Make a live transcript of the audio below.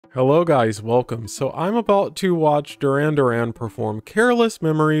Hello guys, welcome. So I'm about to watch Duran Duran perform Careless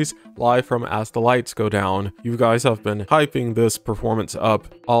Memories live from As the Lights Go Down. You guys have been hyping this performance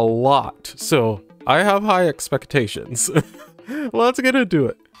up a lot, so I have high expectations. Let's get into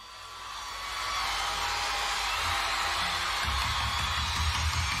it.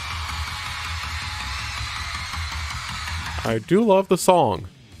 I do love the song.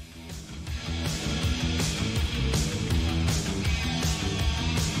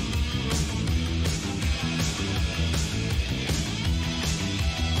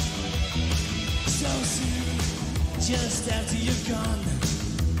 Just after you've gone,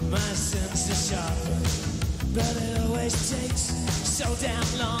 my sense is sharper, but it always takes so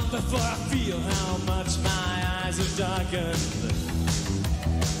damn long before I feel how much my eyes have darkened.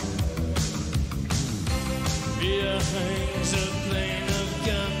 Fear hangs a plane of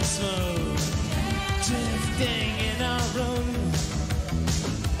gun smoke, drifting in our room.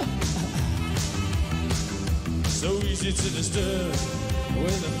 So easy to disturb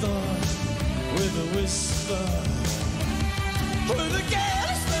with a thought, with a whisper. With a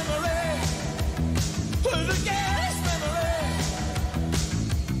careless memory, with a careless memory.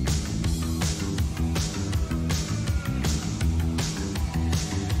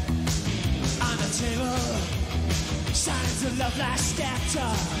 On the table, signs of love like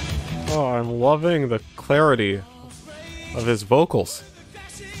scatter. Oh, I'm loving the clarity of his vocals.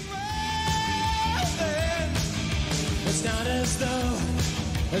 It's not as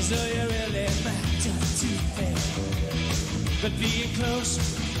though you really matter to me. But being close,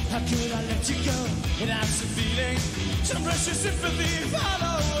 how could I let you go? Without some feeling, some precious sympathy far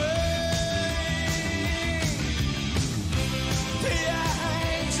away.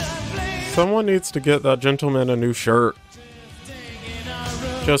 Someone needs to get that gentleman a new shirt.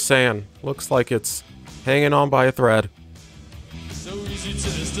 Just saying, looks like it's hanging on by a thread. So easy to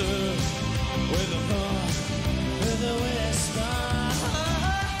disturb with a thought, with a whisper,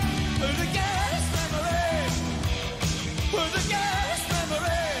 with a careless memory, with a careless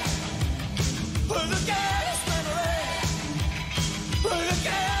memory, with a careless memory, with a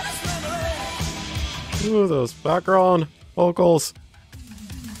careless memory. Ooh, those background vocals.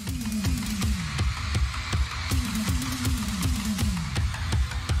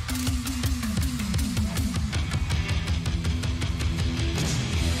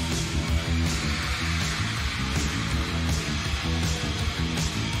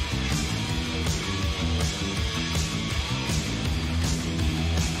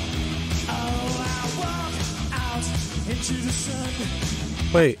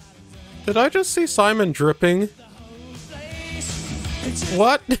 Wait, did I just see Simon dripping?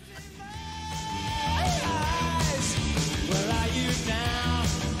 What? Where are you now?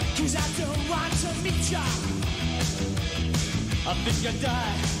 'Cause I don't want to meet ya. I think I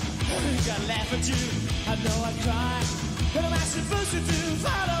die. I think I laugh at you. I know I cry. What am I supposed to do?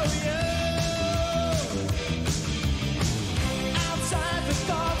 Follow you. Outside the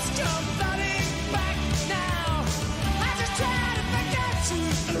thoughts come flooding back now. I just try to forget you.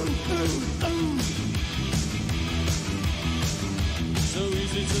 So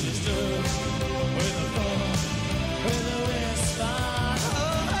easy to disturb with a thought, with a whisper,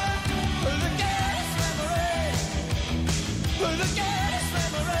 with a careless memory, with a careless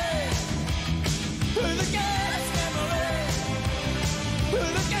memory, with a careless memory,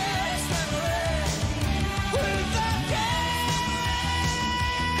 with a careless memory, with a careless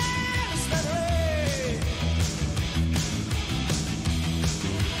memory.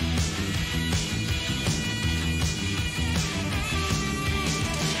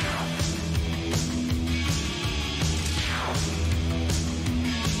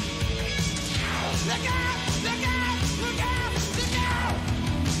 Look out! Look out! Look out! Look out!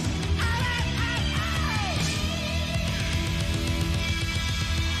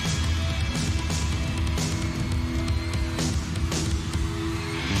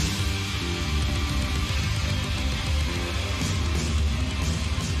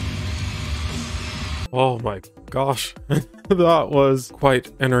 Oh my gosh, that was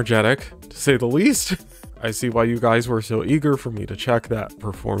quite energetic, to say the least. I see why you guys were so eager for me to check that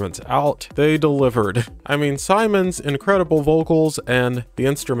performance out. They delivered. I mean, Simon's incredible vocals and the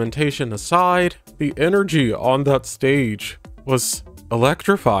instrumentation aside, the energy on that stage was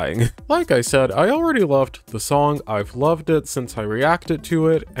electrifying. Like I said, I already loved the song. I've loved it since I reacted to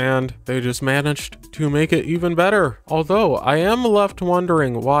it, and they just managed to make it even better. Although, I am left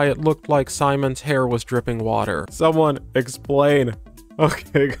wondering why it looked like Simon's hair was dripping water. Someone explain.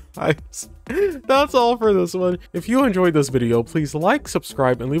 Okay, guys, that's all for this one. If you enjoyed this video, please like,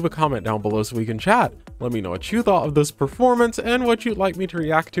 subscribe, and leave a comment down below so we can chat. Let me know what you thought of this performance and what you'd like me to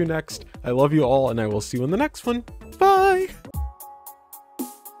react to next. I love you all, and I will see you in the next one. Bye!